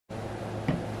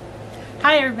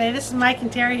Hi everybody, this is Mike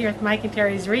and Terry here with Mike and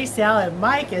Terry's Resale, and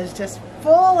Mike is just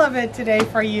full of it today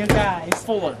for you guys.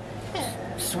 Full of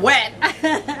sweat.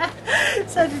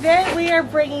 So today we are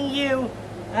bringing you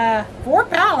 4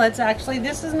 pallets actually.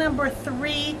 This is number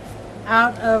 3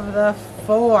 out of the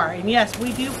 4. And yes,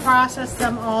 we do process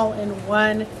them all in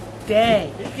one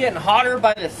day. It's getting hotter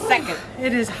by the second.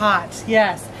 It is hot,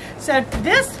 yes. So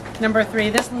this number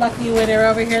 3, this lucky winner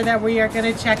over here that we are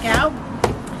going to check out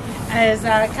is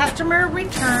customer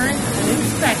returned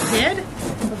inspected.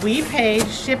 We paid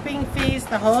shipping fees,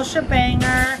 the whole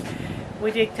shebanger.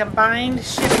 We did combined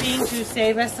shipping to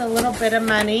save us a little bit of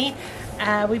money.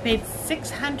 We paid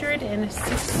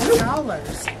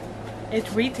 $660. It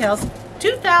retails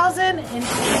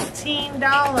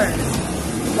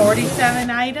 $2,018. 47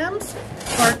 items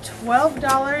for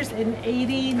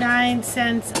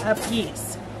 $12.89 a piece.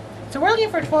 So we're looking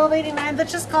for $12.89.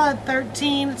 Let's just call it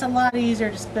 $13. It's a lot easier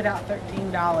to spit out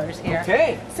 $13 here.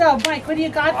 Okay. So Mike, what do you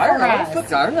got for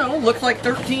us? I don't know. Looks like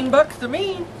 13 bucks to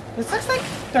me. This looks like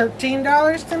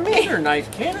 $13 to me. These are nice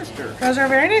canisters. Those are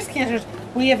very nice canisters.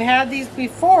 We have had these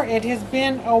before. It has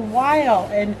been a while,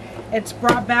 and it's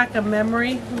brought back a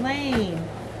memory lane.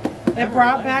 It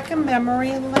brought back a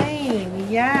memory lane.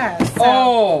 Yes. So.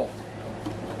 Oh,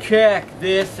 check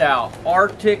this out.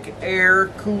 Arctic air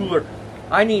cooler.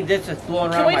 I need this. It's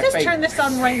blowing around my face. Can we just turn this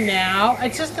on right now?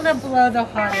 It's just going to blow the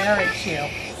hot air at you.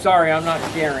 Sorry, I'm not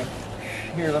sharing.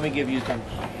 Here, let me give you some.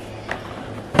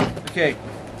 Okay.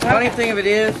 Funny thing of it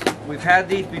is, we've had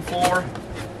these before.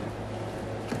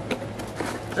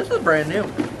 This is brand new.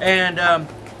 And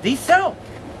these sell.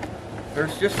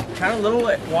 There's just kind of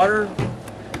little water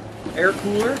air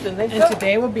coolers, and they sell. And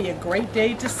today will be a great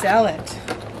day to sell it.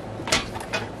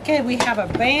 Okay, we have a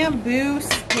bamboo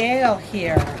scale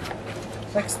here.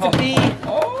 Looks to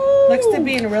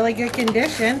be in really good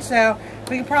condition, so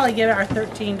we could probably get our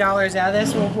 $13 out of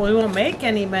this. We won't make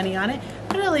any money on it,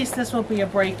 but at least this will be a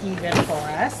break even for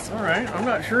us. All right, I'm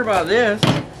not sure about this.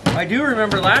 I do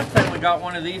remember last time we got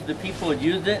one of these, the people had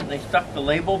used it and they stuck the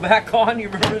label back on. You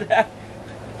remember that?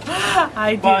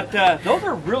 I do. But those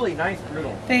are really nice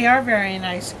griddles. They are very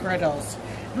nice griddles.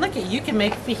 And look at, you can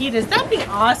make fajitas. That'd be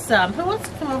awesome. Who wants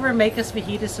to come over and make us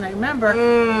fajitas tonight? Remember,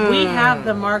 we have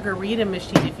the margarita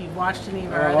machine. If you've watched any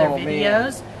of our other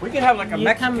videos, man. We could have like a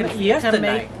Mexican fiesta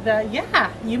night.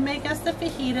 You make us the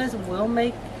fajitas. We'll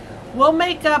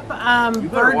make up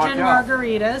virgin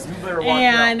margaritas. You better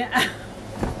watch out.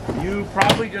 You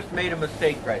probably just made a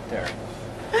mistake right there.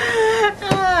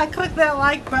 Click that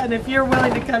like button if you're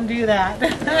willing to come do that. You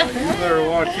better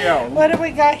watch out. What do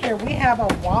we got here? We have a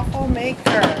waffle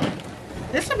maker.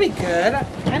 This would be good.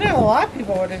 I know a lot of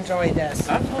people would enjoy this.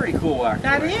 That's pretty cool,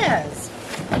 actually. That is.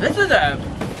 This is a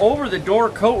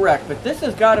over-the-door coat rack, but this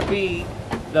has got to be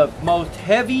the most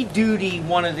heavy-duty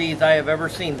one of these I have ever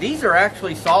seen. These are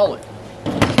actually solid.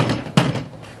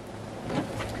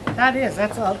 That is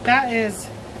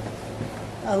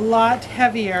a lot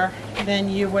heavier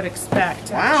than you would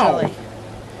expect, actually. Wow.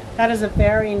 That is a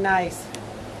very nice.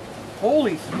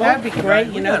 Holy smokes. That'd be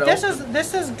great, you know.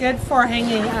 This is good for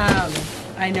hanging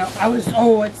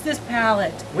it's this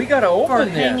pallet. We gotta open for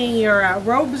this. Hanging your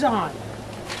robes on.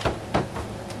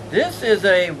 This is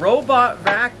a robot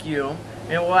vacuum.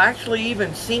 It will actually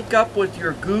even sync up with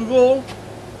your Google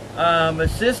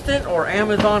Assistant or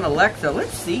Amazon Alexa.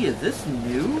 Let's see, is this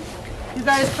new? You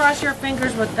guys cross your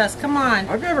fingers with us. Come on.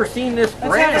 I've never seen this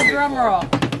brand. Let's have a drum roll.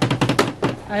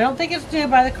 I don't think it's new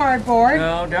by the cardboard.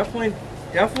 No, definitely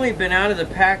been out of the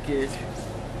package.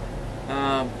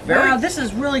 Wow, this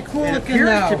is really cool looking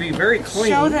though. It appears to be very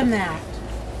clean. Show them that.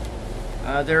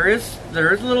 There is a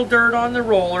little dirt on the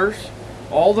rollers.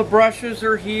 All the brushes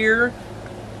are here.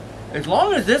 As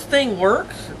long as this thing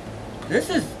works, this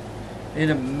is in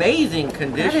amazing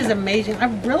condition. That is amazing. I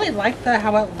really like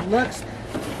how it looks.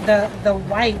 The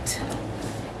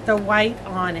white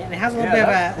on it. It has a little bit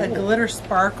of a glitter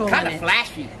sparkle in it. Kind of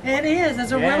flashy. It is.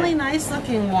 It's a really nice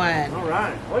looking one. All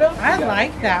right. What else? I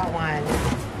like that one.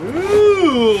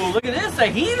 Ooh, look at this, a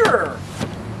heater.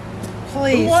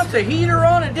 Please. Who wants a heater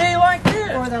on a day like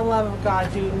this? For the love of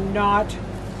God, do not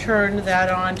turn that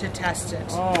on to test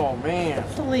it. Oh, man.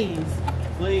 Please.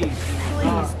 Please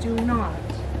do not.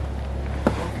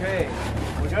 Okay.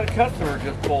 We got a customer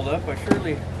just pulled up.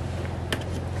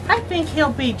 I think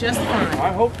he'll be just fine.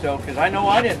 I hope so, because I know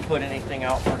I didn't put anything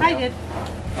out for him. I did.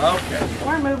 Okay.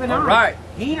 We're moving on. All right,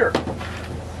 heater.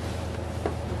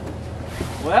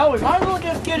 Well, we might as well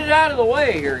just get it out of the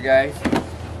way here, guys.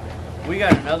 We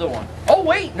got another one. Oh,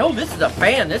 wait. No, this is a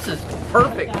fan. This is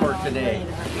perfect for today.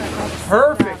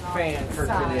 Perfect fan for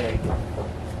today.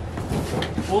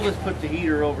 We'll just put the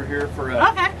heater over here for a...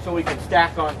 Okay. so we can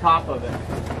stack on top of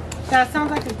it. That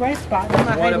sounds like a great spot.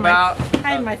 I'm What about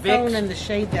hide my phone in the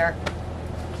shade there.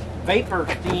 Vapor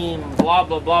steam, blah,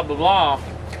 blah, blah, blah, blah.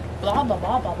 Blah, blah,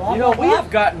 blah, blah, blah. You know, blah, we blah.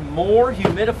 have gotten more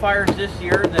humidifiers this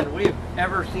year than we've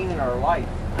ever seen in our life.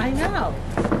 I know.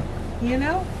 You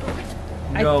know?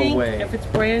 No I think way. if it's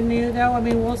brand new, though, I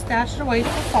mean, we'll stash it away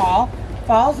for fall.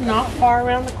 Fall's not far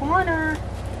around the corner.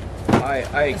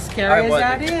 As scary as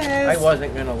that is. I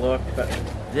wasn't going to look, but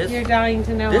this, you're dying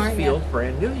to know, this aren't feels you?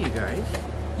 brand new, you guys.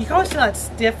 You can always feel that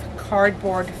stiff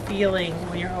cardboard feeling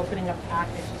when you're opening a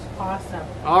package. It's awesome.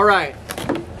 All right.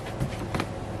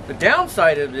 The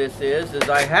downside of this is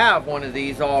I have one of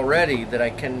these already that I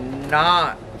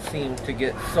cannot seem to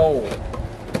get sold.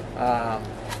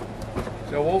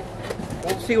 So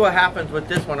we'll see what happens with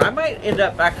this one. I might end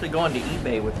up actually going to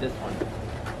eBay with this one.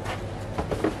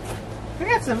 We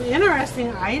got some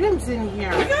interesting items in here.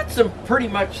 We got some pretty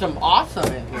much some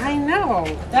awesome in here. I know.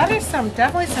 That is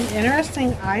definitely some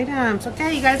interesting items.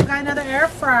 Okay, you guys got another air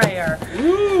fryer.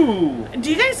 Ooh.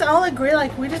 Do you guys all agree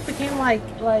like we just became like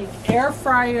air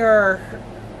fryer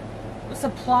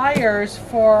suppliers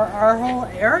for our whole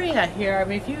area here? I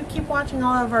mean, if you keep watching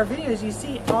all of our videos, you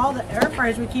see all the air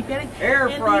fryers we keep getting. Air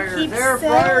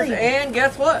fryers, and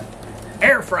guess what?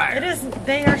 Air fryer. It is.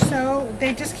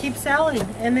 They just keep selling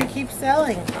and they keep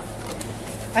selling.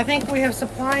 I think we have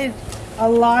supplied a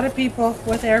lot of people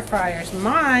with air fryers.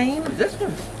 Mine. This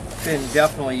one's been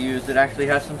definitely used. It actually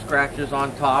has some scratches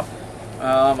on top.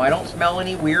 I don't smell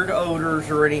any weird odors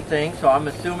or anything, so I'm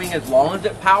assuming as long as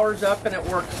it powers up and it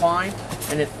works fine,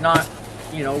 and it's not,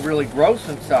 you know, really gross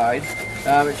inside,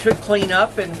 it should clean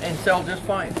up and sell just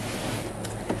fine.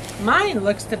 Mine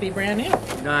looks to be brand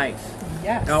new. Nice.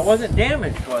 Yes. Now it wasn't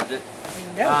damaged, was it?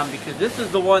 No. Because this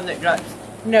is the one that got.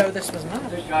 No, this was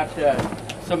not. It got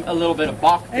a little bit of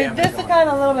box damage. This has got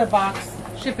a little bit of box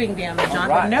shipping damage on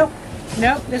it. Right. But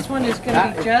nope. This one is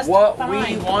going to be just what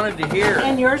fine. we wanted to hear.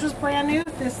 And yours was brand new.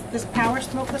 This power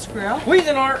smokeless grill.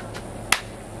 Cuisinart.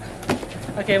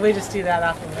 Okay, we just do that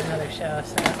off of another show,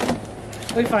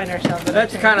 so we find ourselves.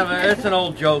 That's kind of that's an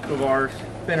old joke of ours.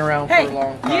 Been around for a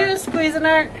long time. Hey, use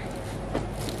Cuisinart.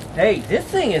 Hey, this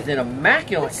thing is in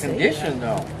immaculate condition,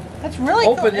 though. That's really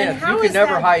cool. Open this. You can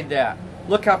never hide that.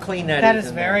 Look how clean that is. That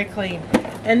is very clean.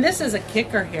 And this is a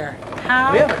kicker here.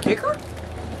 How we have a kicker?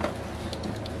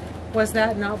 Was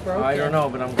that not broken? I don't know,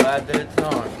 but I'm glad that it's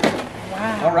on.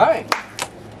 Wow. All right.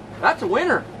 That's a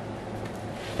winner.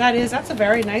 That's a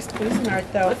very nice Cuisinart,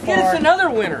 though. Let's get us another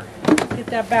winner. Get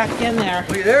that back in there.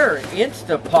 Look there,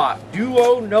 Instapot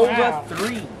Duo Nova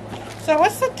 3. So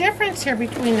what's the difference here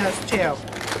between those two?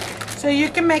 So you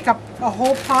can make a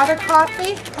whole pot of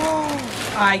coffee.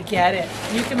 Oh, I get it.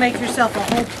 You can make yourself a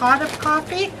whole pot of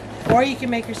coffee, or you can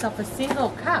make yourself a single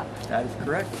cup. That is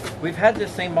correct. We've had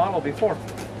this same model before.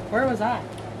 Where was I?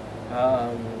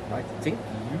 I think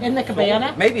in the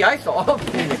cabana? Maybe I saw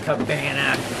in the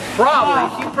cabana.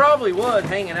 Probably. She probably was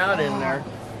hanging out in there.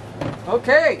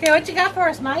 Okay. Okay, what you got for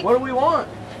us, Mike? What do we want?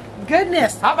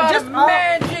 Goodness. How about a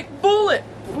magic bullet?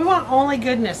 We want only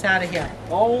goodness out of here.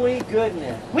 Only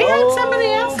goodness. We had somebody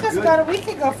ask us about a week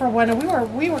ago for one,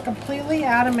 and we were completely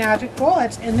out of magic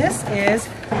bullets, and this is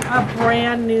a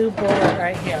brand new bullet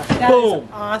right here. That is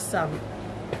awesome.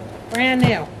 Brand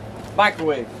new.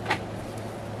 Microwave.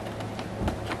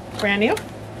 Brand new.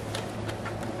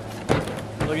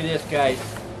 Look at this, guys.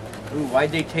 Ooh,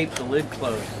 why'd they tape the lid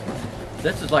closed?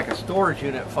 This is like a storage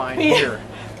unit find here.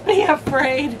 Be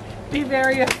afraid. Be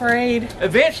very afraid.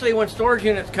 Eventually, when storage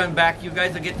units come back, you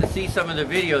guys will get to see some of the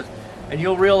videos, and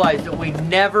you'll realize that we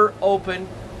never open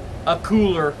a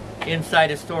cooler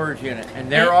inside a storage unit,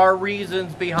 and there are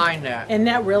reasons behind that. And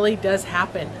that really does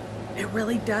happen. It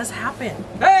really does happen.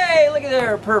 Hey, look at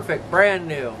there, perfect, brand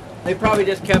new. They probably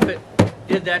just kept it,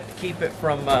 did that to keep it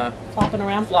from flopping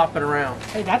around. Flopping around.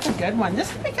 Hey, that's a good one.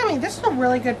 This is a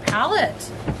really good pallet.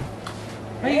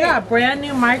 What you got? Brand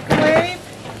new microwave.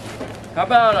 How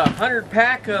about 100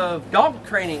 pack of dog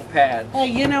training pads? Hey,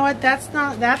 you know what? That's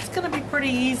going to be pretty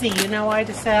easy. You know why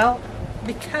to sell?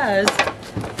 Because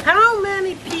how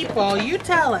many people, you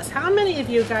tell us, how many of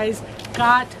you guys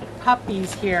got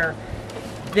puppies here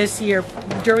this year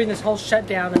during this whole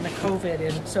shutdown and the COVID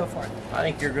and so forth? I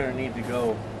think you're going to need to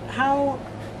go a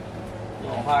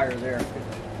little higher there.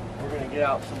 We're going to get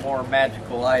out some more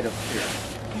magical items here.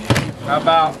 How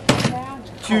about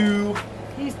two...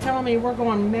 He's telling me we're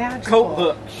going magical. Coat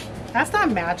hooks. That's not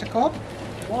magical.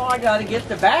 Well, I got to get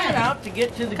the bad out to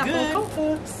get to the good. Coat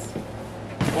hooks.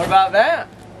 What about that?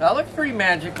 That looks pretty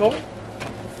magical.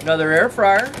 Another air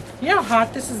fryer. You know how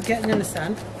hot this is getting in the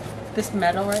sun? This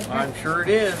metal right here? I'm sure it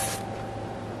is.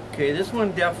 Okay, this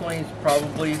one definitely is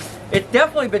probably, it's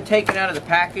definitely been taken out of the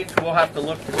package. We'll have to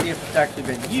look to see if it's actually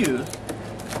been used.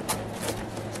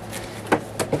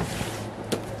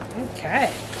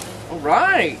 Okay. All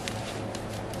right.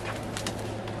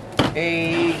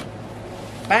 A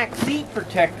back seat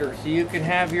protector so you can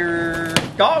have your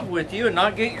dog with you and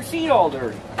not get your seat all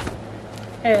dirty.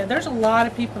 Hey, there's a lot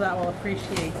of people that will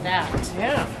appreciate that.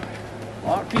 Yeah. A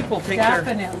lot of people take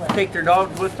their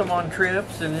dogs with them on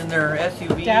trips and in their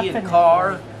SUV and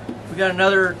car. We got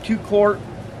another 2-quart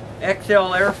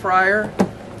XL air fryer.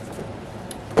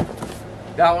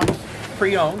 That one's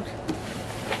pre-owned,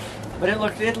 but it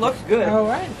looks good. All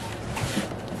right.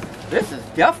 This has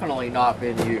definitely not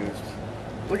been used.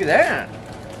 Look at that.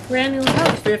 Brand new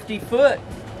house. 50 foot.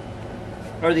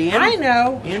 Are the ends? I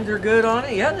know. Ends are good on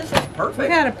it. Yeah, this is perfect. We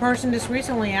had a person just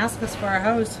recently ask us for a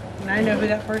hose, and I know who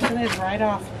that person is right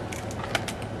off.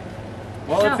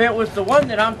 Well, if it was the one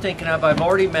that I'm thinking of, I've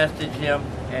already messaged him,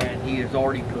 and he has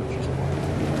already purchased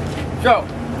one. So,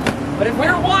 but if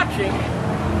you're watching,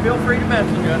 feel free to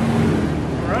message us.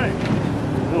 All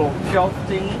right. Little shelf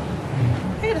thingy.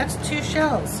 Hey, that's 2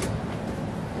 shelves.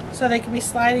 So they can be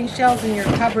sliding shelves in your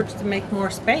cupboards to make more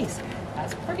space.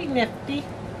 That's pretty nifty.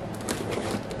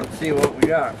 Let's see what we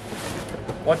got.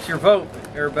 What's your vote,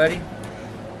 everybody?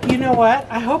 You know what?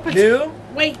 I hope it's new.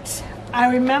 Wait,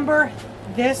 I remember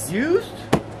this. Used?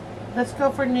 Let's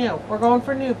go for new. We're going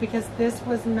for new because this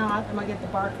was not. I'm gonna get the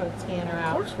barcode scanner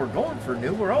out. Of course, we're going for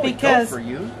new. We're always going for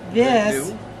used.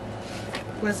 This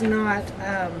was not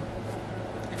a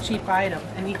cheap item,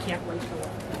 and you can't wait for it.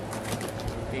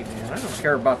 Hey man, I don't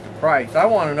care about the price. I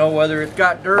want to know whether it's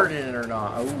got dirt in it or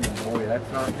not. Oh boy,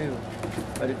 that's not new.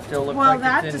 But it still looks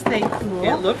like it's in... Well, that's cool.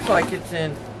 It looks like it's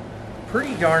in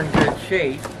pretty darn good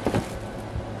shape.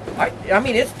 I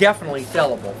mean, it's definitely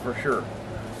sellable for sure.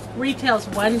 Retails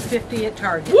 $150 at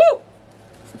Target. Woo!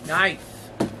 Nice.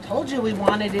 Told you we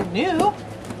wanted it new.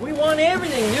 We want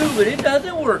everything new, but it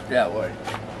doesn't work that way.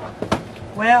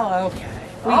 Well, okay.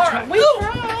 We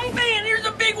try. Man, here's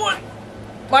a big one.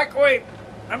 Microwave.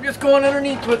 I'm just going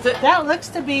underneath with it. That looks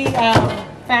to be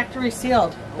factory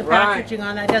sealed. The packaging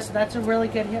on that does. So that's a really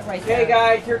good hit right there. Okay,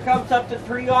 guys, here comes something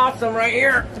pretty awesome right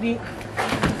here.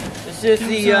 This is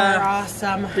the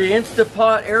awesome. The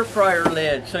Instapot air fryer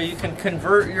lid, so you can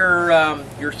convert your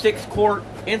 6-quart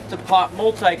Instapot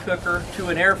multi-cooker to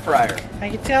an air fryer. I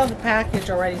can tell the package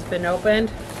already has been opened.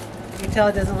 You can tell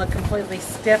it doesn't look completely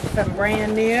stiff and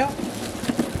brand new.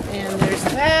 And there's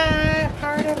that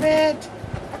part of it.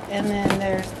 And then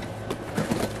there's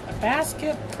a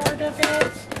basket part of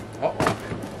it. Uh-oh.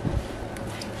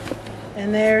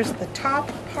 And there's the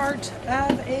top part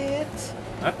of it.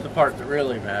 That's the part that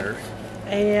really matters.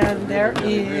 And there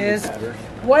is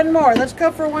one more. Let's go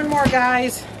for one more,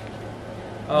 guys.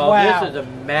 Oh, wow. This is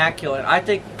immaculate. I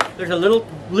think there's a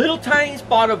little tiny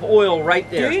spot of oil right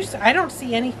there. I don't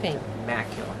see anything.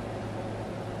 Immaculate.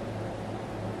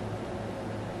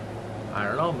 I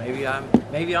don't know.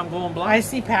 Maybe I'm going blind. I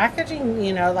see packaging.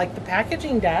 You know, like the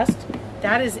packaging dust.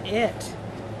 That is it.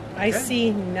 I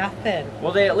see nothing.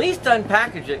 Well, they at least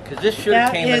unpackaged it because this should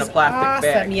have came in a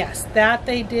plastic bag. Yes, that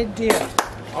they did do.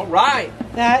 All right.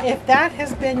 That if that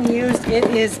has been used, it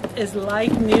is as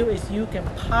like new as you can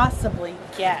possibly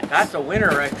get. That's a winner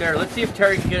right there. Let's see if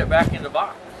Terry can get it back in the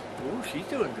box. Ooh, she's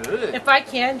doing good. If I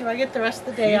can, do I get the rest of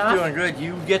the day off? She's doing good.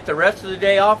 You get the rest of the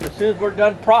day off as soon as we're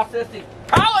done processing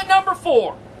pallet number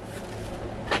 4.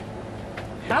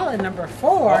 Pallet number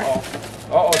 4?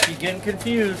 Uh-oh, she's getting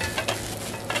confused.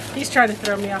 He's trying to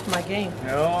throw me off my game.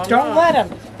 No, I'm Don't not. let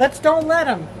him. Don't let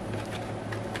him.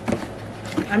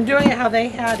 I'm doing it how they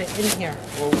had it in here.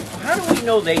 Well, how do we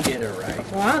know they did it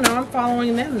right? Well, I don't know. I'm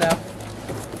following them, though.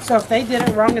 So if they did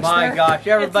it wrong, gosh,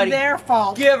 everybody, it's their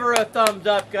fault. Give her a thumbs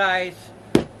up, guys.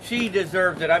 She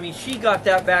deserves it. I mean, she got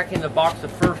that back in the box the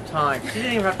first time. She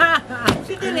didn't even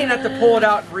have to pull it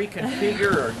out and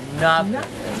reconfigure or nothing.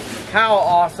 How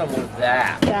awesome was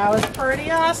that? That was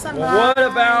pretty awesome. Well, what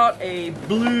about a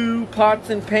blue pots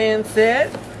and pan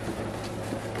set?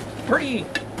 Pretty.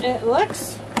 It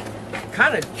looks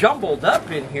kind of jumbled up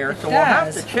in here, so we'll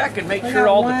have to check and make sure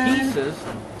all the pieces.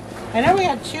 I know we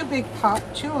had two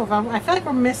of them. I feel like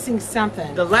we're missing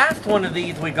something. The last one of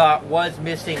these we got was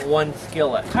missing one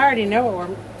skillet. I already know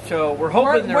what we're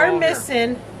hoping we're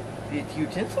missing. The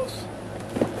utensils?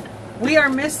 We are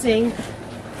missing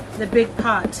the big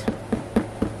pot.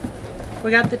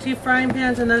 We got the 2 frying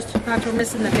pans and those 2 pots. We're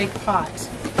missing the big pot.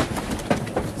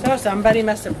 So somebody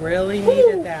must have really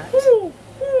needed that.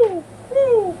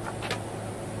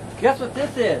 Guess what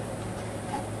this is?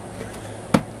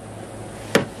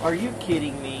 Are you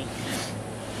kidding me?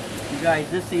 You guys,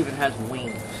 this even has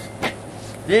wings.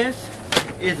 This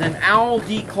is an owl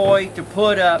decoy to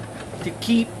put up to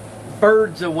keep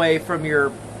birds away from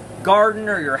your garden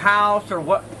or your house or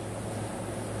what.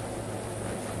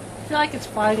 I feel like it's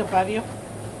flying above you.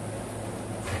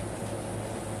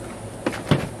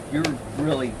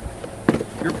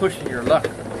 You're pushing your luck.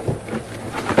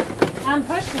 I'm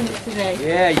pushing it today.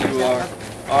 Yeah, you are.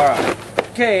 All right.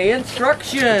 Okay,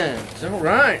 instructions. All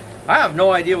right. I have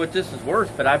no idea what this is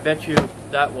worth, but I bet you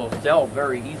that will sell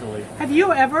very easily. Have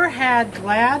you ever had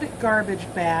Glad garbage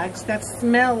bags that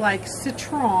smell like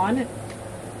citron?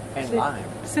 And lime.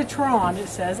 Citron, it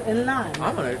says, and lime.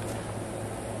 I'm gonna.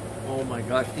 Oh my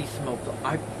gosh, these smell.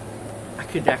 I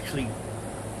could actually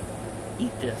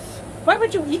eat this. Why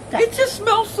would you eat that? It just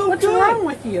smells so What's good. wrong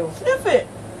with you? Sniff it.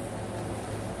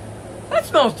 That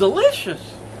smells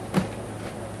delicious.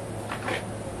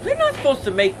 They're not supposed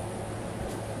to make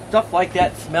stuff like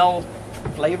that smell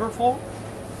flavorful.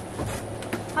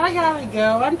 I gotta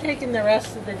go. I'm taking the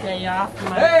rest of the day off.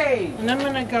 Hey! And I'm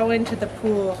gonna go into the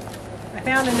pool. I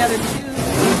found another tube.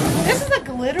 This is a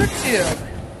glitter tube.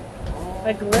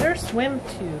 A glitter swim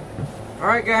tube.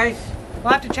 Alright guys.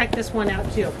 We'll have to check this one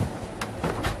out too.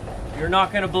 You're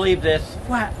not gonna believe this.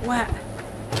 What?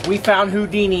 We found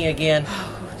Houdini again.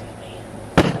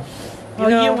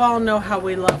 Well, you all know how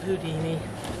we love Houdini.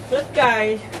 This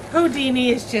guy, Houdini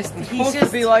is just, he's supposed to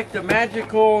be like the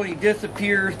magical, he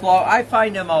disappears, blah. I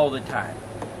find him all the time.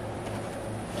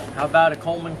 How about a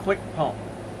Coleman quick pump?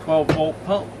 12-volt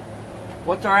pump.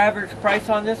 What's our average price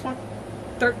on this one?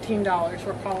 $13,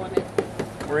 we're calling it.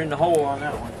 We're in the hole on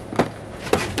that one.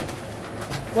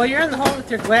 Well, you're in the hole with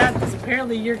your Glad because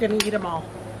apparently you're going to eat them all.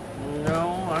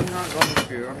 No, I'm not going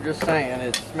to. I'm just saying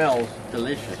it smells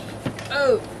delicious.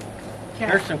 Oh. Okay.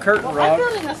 There's some curtain I'm rods.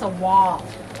 building us a wall.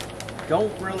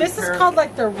 Don't really This is called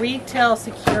like the retail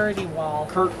security wall.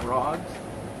 Curtain rods.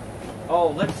 Oh,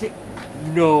 let's see.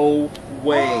 No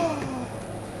way.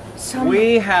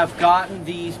 We have gotten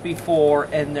these before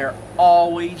and they're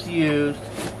always used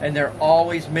and they're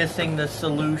always missing the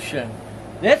solution.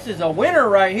 This is a winner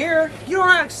right here. You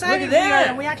are excited. Look at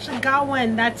that. We actually got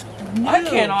one that's new. I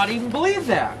cannot even believe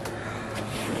that.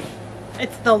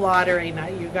 It's the lottery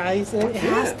night, you guys. It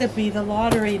has to be the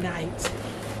lottery night.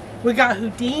 We got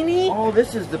Houdini. Oh,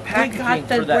 this is the packaging we got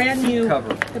the for that brand seat new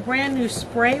cover. The brand new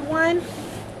spray one.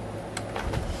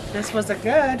 This was a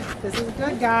good. This is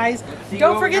good, guys.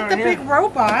 Don't forget the big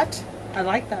robot. I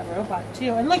like that robot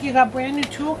too. And look, you got brand new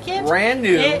toolkit. Brand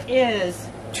new. It is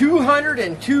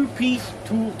 202-piece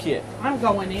toolkit. I'm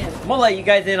going in. I'm gonna let you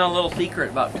guys in on a little secret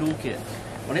about toolkits.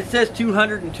 When it says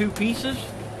 202 pieces,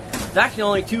 there's actually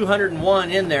only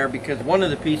 201 in there because one of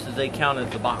the pieces they count as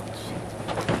the box.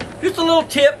 Just a little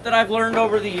tip that I've learned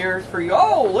over the years for you.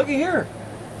 Oh, looky here.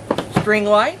 String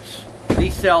lights.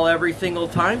 These sell every single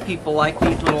time. People like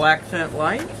these little accent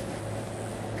lights.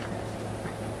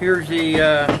 Here's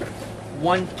the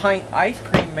 1 pint ice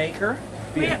cream maker.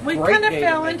 We kind of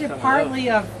fell into partly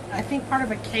of, I think, part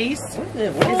of a case. What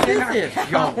is this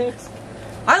junk?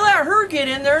 I let her get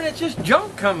in there and it's just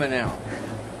junk coming out.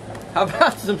 How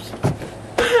about some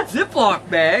Ziploc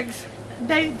bags?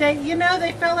 They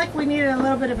felt like we needed a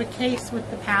little bit of a case with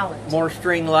the pallet. More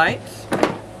string lights.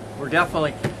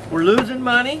 We're losing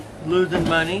money, losing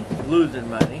money, losing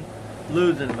money,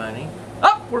 losing money.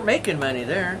 Oh, we're making money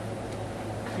there.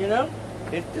 You know,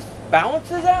 it just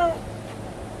balances out.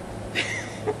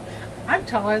 I'm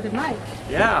taller than Mike.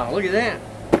 Yeah, look at that.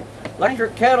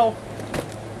 Electric kettle.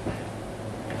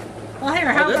 Well,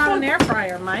 here, how about an air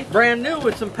fryer, Mike? Brand new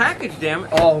with some package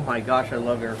damage. Oh my gosh, I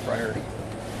love air fryers.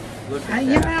 Look at that.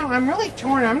 You know, I'm really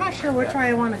torn. I'm not sure which way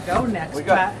I want to go next. We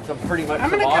got some pretty much. I'm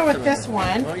going to go with this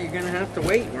one. Well, you're going to have to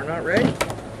wait. We're not ready.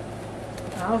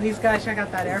 Oh, he's got to check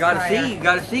out that air fryer. You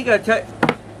got to see.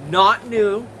 Not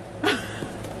new.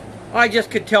 I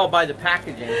just could tell by the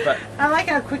packaging, but I like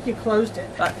how quick you closed it.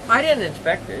 I didn't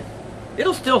inspect it.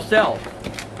 It'll still sell.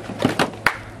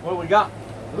 What do we got?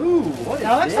 Ooh, what is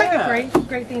that? Looks like a this?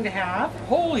 great thing to have.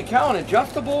 Holy cow, an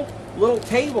adjustable little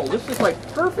table. This is like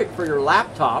perfect for your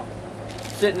laptop,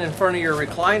 sitting in front of your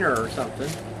recliner or something.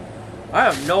 I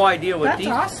have no idea what these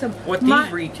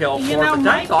retail for, but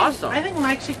that's awesome. I think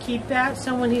Mike should keep that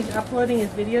so when he's uploading his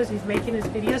videos, he's making his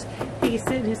videos, he can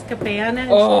sit in his cabana and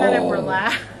kind of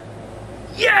relax.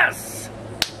 Yes!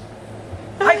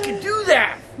 I can do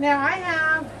that! Now I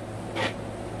have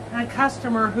a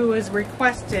customer who has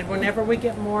requested whenever we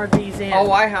get more of these in.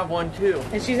 Oh, I have one too.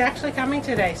 And she's actually coming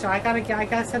today, so I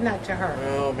gotta send that to her.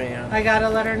 Oh man. I gotta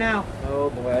let her know. Oh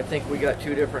boy, I think we got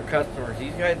 2 different customers.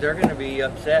 These guys, they're gonna be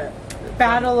upset.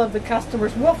 Battle of the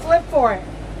customers. We'll flip for it.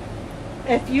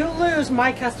 If you lose,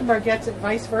 my customer gets it,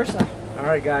 vice versa.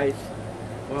 Alright guys.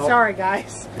 Well, sorry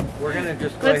guys. We're gonna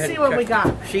just go Let's ahead see and what check. we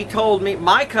got. She told me,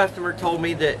 my customer told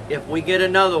me that if we get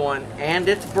another one and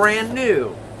it's brand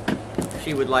new,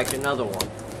 she would like another one.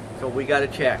 So we got to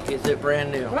check. Is it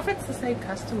brand new? What if it's the same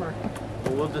customer?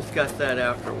 Well, we'll discuss that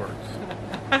afterwards.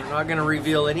 I'm not going to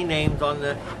reveal any names on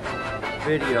the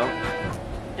video.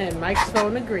 And Mike's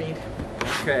phone agreed.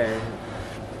 Okay.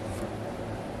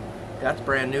 That's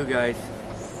brand new, guys.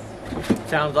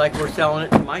 Sounds like we're selling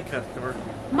it to my customer.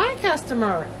 My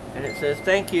customer. And it says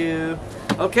thank you.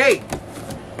 Okay.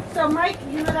 So Mike,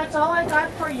 you know that's all I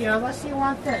got for you. Unless you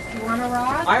want this. You want a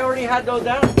rod? I already had those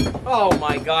out. Oh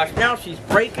my gosh, now she's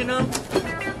breaking them.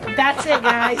 That's it,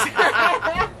 guys.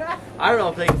 I don't know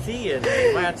if they can see it.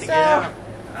 I might have to get out.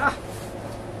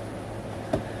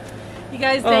 You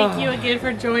guys, thank you again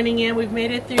for joining in. We've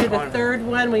made it through the third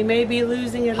one. We may be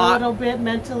losing it a little bit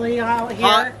mentally out here.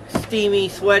 Hot, steamy,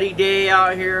 sweaty day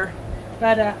out here.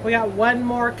 But we got one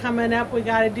more coming up we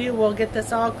got to do. We'll get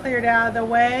this all cleared out of the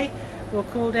way. We'll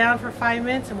cool down for 5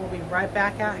 minutes and we'll be right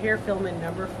back out here filming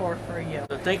number 4 for you.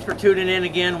 So thanks for tuning in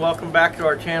again. Welcome back to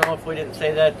our channel. If we didn't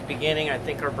say that at the beginning, I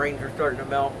think our brains are starting to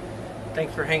melt.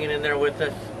 Thanks for hanging in there with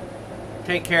us.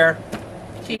 Take care.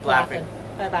 Keep laughing.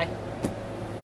 Bye-bye.